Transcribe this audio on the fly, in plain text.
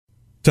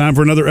Time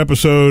for another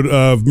episode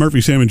of Murphy,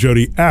 Sam, and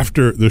Jody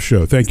after the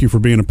show. Thank you for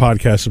being a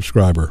podcast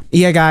subscriber.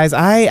 Yeah, guys,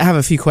 I have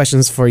a few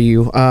questions for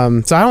you. So I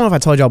don't know if I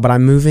told y'all, but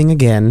I'm moving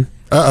again.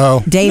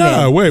 Uh-oh. David.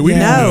 No, wait, we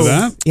didn't know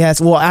that.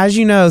 Yes, well, as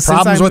you know,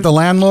 Problems with the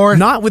landlord?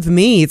 Not with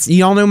me. It's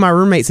y'all know my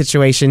roommate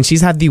situation. She's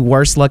had the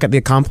worst luck at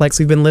the complex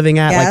we've been living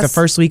at. Yes. Like the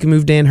first week we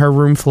moved in, her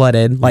room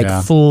flooded.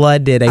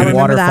 Flooded. A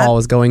waterfall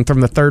was going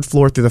from the third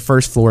floor through the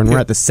first floor, and we're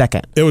at the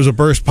second. It was a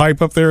burst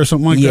pipe up there or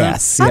something like that?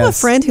 Yes. I have a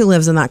friend who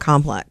lives in that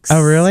complex.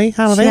 Oh, really?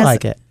 How do they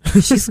like it?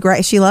 She's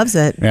great. She loves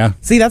it. Yeah.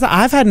 See,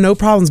 I've had no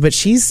problems, but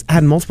she's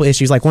had multiple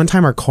issues. Like one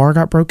time her car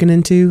got broken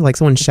into, like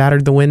someone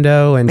shattered the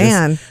window, and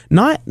just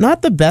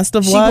not the best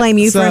of luck. She blame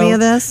you for any of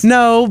this?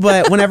 No,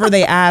 but whenever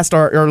they asked,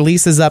 our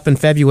lease is up in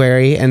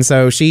February, and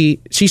so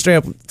she straight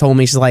up told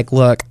me, she's like,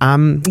 "Look,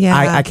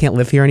 I can't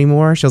live here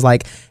anymore." She was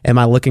like, "Am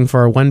I looking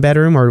for a one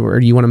bedroom,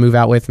 or do you want to move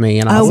out with me?"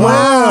 And I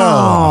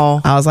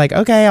was I was like,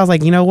 okay. I was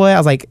like, you know what? I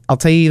was like, I'll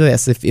tell you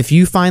this: if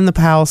you find the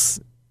house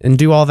and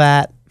do all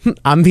that,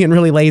 I'm being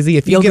really lazy.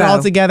 If you get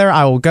all together,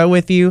 I will go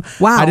with you.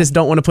 Wow. I just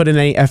don't want to put in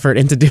any effort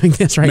into doing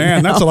this now.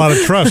 Man, that's a lot of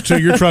trust,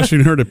 too. You're trusting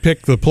her to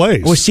pick the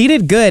place. Well, she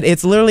did good.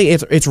 It's literally,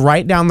 it's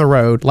right down the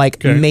road,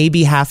 like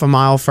maybe half a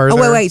mile further.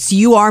 Oh, wait. So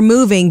you are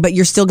moving, but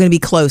you're still going to be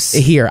close.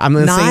 Here. I'm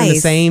going to stay in the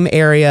same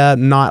area,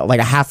 not like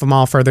a half a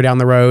mile further down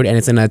the road. And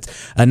it's in a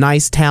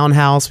nice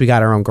townhouse. We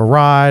got our own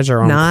garage,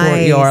 our own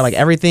courtyard. Like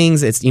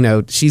everything's, it's,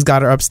 she's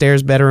got her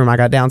upstairs bedroom. I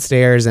got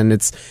downstairs, and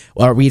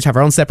we each have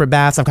our own separate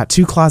baths. I've got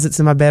 2 closets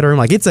in my bedroom.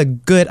 Like it's a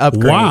good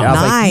upgrade. Wow. I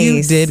was like,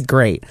 you did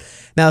great.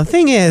 Now, the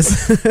thing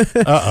is,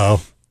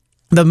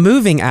 the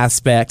moving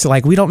aspect,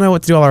 like we don't know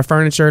what to do with all our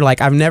furniture.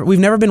 Like we've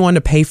never been one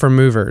to pay for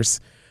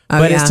movers,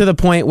 but it's to the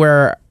point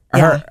where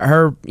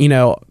her,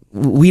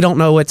 we don't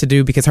know what to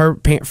do because her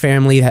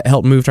family that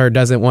helped move her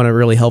doesn't want to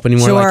really help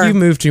anymore. Sure. Like, you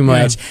moved too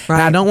much. Yeah. Right.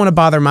 And I don't want to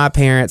bother my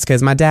parents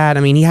because my dad,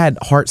 he had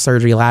heart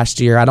surgery last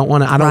year. I don't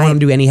want him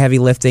to do any heavy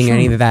lifting or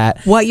any of that.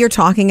 What you're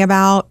talking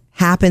about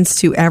happens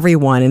to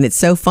everyone, and it's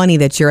so funny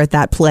that you're at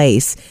that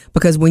place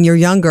because when you're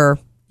younger,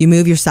 you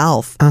move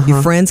yourself.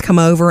 Your friends come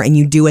over and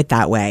you do it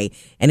that way.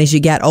 And as you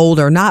get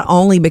older, not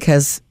only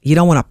because you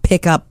don't want to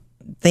pick up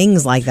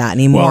things like that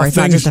anymore, it's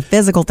not just a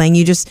physical thing.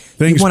 You just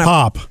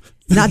pop.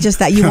 Not just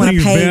that, you want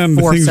to pay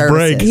for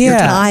services. Break. Your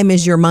time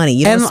is your money.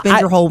 You don't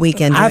spend your whole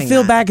weekend doing I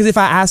feel bad because if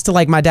I asked to,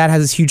 my dad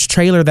has this huge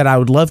trailer that I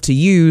would love to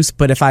use,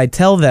 but if I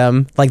tell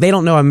them, they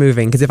don't know I'm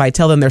moving, because if I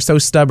tell them, they're so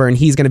stubborn,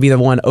 he's going to be the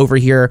one over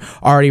here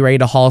already ready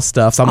to haul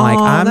stuff. So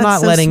I'm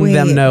not letting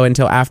them know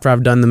until after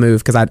I've done the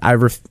move,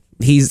 because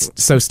he's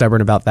so stubborn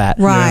about that.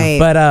 Right.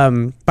 But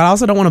I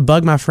also don't want to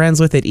bug my friends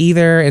with it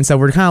either. And so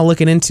we're kind of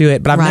looking into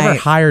it, but I've never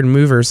hired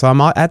movers. So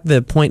I'm at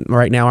the point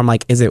right now where I'm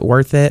like, is it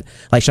worth it?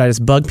 Like, should I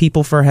just bug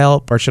people for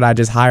help, or should I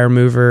just hire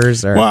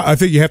movers? Or? Well, I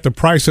think you have to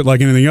price it like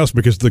anything else,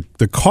 because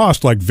the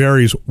cost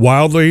varies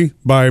wildly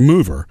by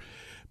mover.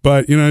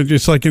 But,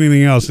 just like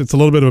anything else, it's a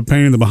little bit of a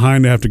pain in the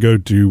behind to have to go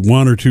to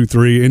 1 or 2,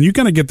 3. And you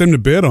got to get them to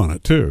bid on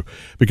it, too,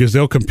 because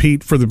they'll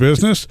compete for the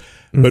business.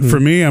 But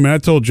for me, I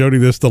told Jody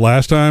this the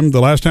last time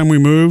we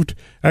moved,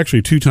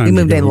 actually 2 times. We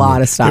moved a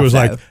lot of stuff. It was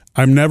like,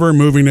 I'm never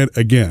moving it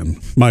again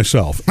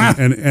myself.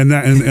 and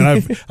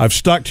I've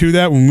stuck to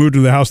that when we moved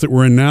to the house that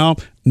we're in now,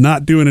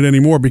 not doing it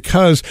anymore,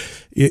 because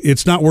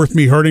it's not worth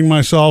me hurting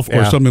myself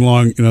or something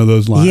along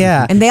those lines.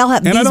 Yeah. And they'll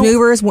have these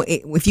movers.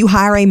 If you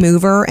hire a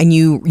mover and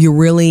you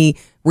really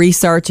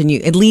research and you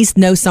at least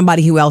know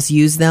somebody who else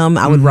used them,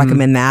 I would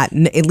recommend that.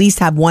 At least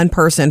have one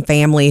person,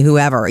 family,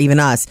 whoever, even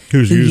us, who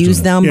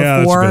used them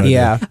before.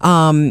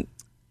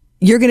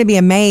 You're going to be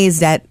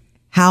amazed at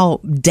how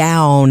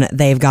down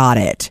they've got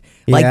it.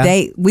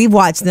 We've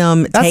watched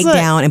them take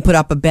down and put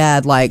up a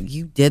bed.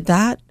 You did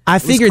that? I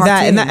figured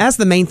that, and that's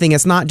the main thing.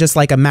 It's not just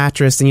like a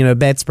mattress and a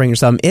bed spring or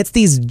something. It's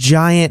these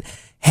giant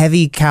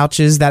heavy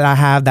couches that I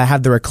have that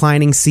have the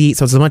reclining seat,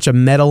 so it's a bunch of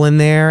metal in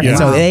there, and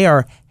so they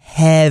are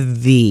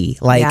heavy.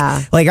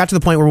 I got to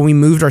the point where when we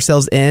moved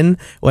ourselves in,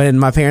 when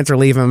my parents were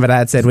leaving, but I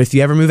had said, if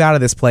you ever move out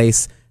of this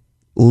place,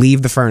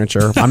 leave the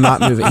furniture. I'm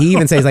not moving. He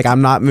even says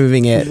I'm not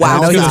moving it. Wow.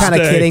 I know he's kind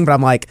of kidding, but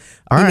I'm like,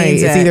 all right,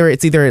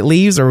 it's either it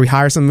leaves or we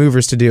hire some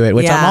movers to do it,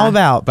 which I'm all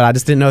about. But I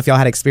just didn't know if y'all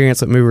had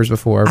experience with movers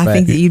before. I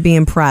think that you'd be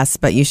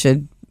impressed, but you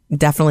should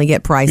definitely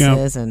get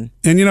prices. And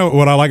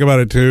what I like about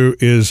it too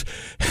is,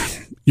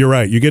 you're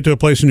right. You get to a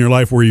place in your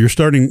life where you're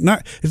starting,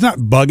 it's not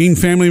bugging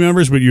family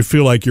members, but you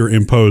feel like you're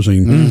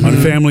imposing on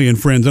family and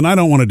friends. And I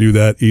don't want to do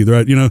that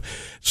either.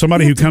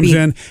 Somebody who comes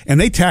in and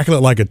they tackle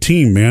it like a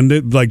team,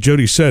 man. Like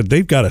Jody said,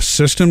 they've got a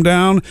system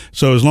down.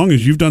 So as long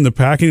as you've done the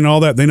packing and all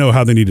that, they know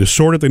how they need to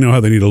sort it. They know how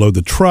they need to load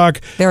the truck.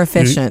 They're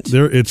efficient.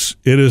 It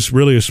is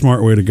really a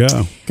smart way to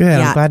go. Good.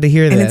 Yeah. I'm glad to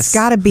hear this. And it's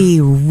got to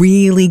be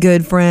really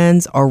good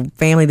friends or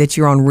family that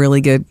you're on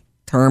really good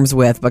terms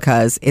with,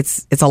 because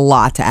it's a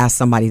lot to ask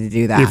somebody to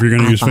do that. If you're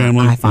going to use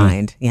family. I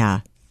find. Yeah.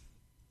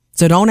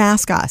 So don't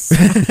ask us.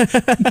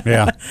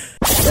 Yeah.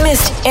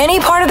 Missed any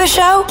part of the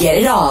show?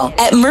 Get it all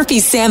at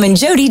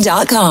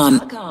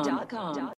murphysamandjody.com.